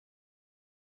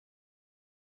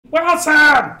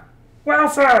Wilson!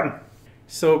 Wilson!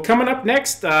 So coming up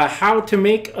next, how to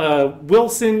make a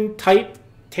Wilson type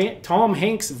Tom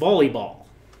Hanks volleyball.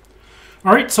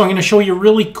 All right, so I'm going to show you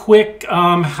really quick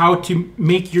how to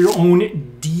make your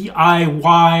own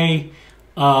DIY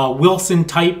Wilson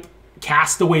type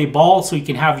Castaway ball, so you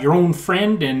can have your own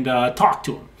friend and talk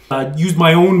to him. Use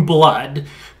my own blood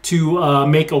to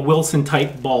make a Wilson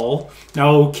type ball.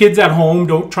 Now, kids at home,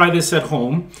 don't try this at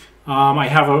home. I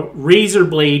have a razor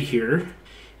blade here.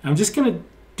 I'm just going to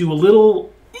do a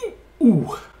little,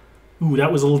 ooh,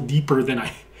 that was a little deeper than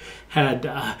I had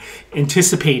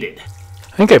anticipated.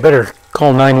 I think I better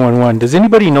call 911. Does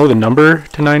anybody know the number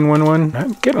to 911?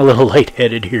 I'm getting a little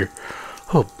lightheaded here.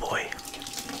 Oh boy.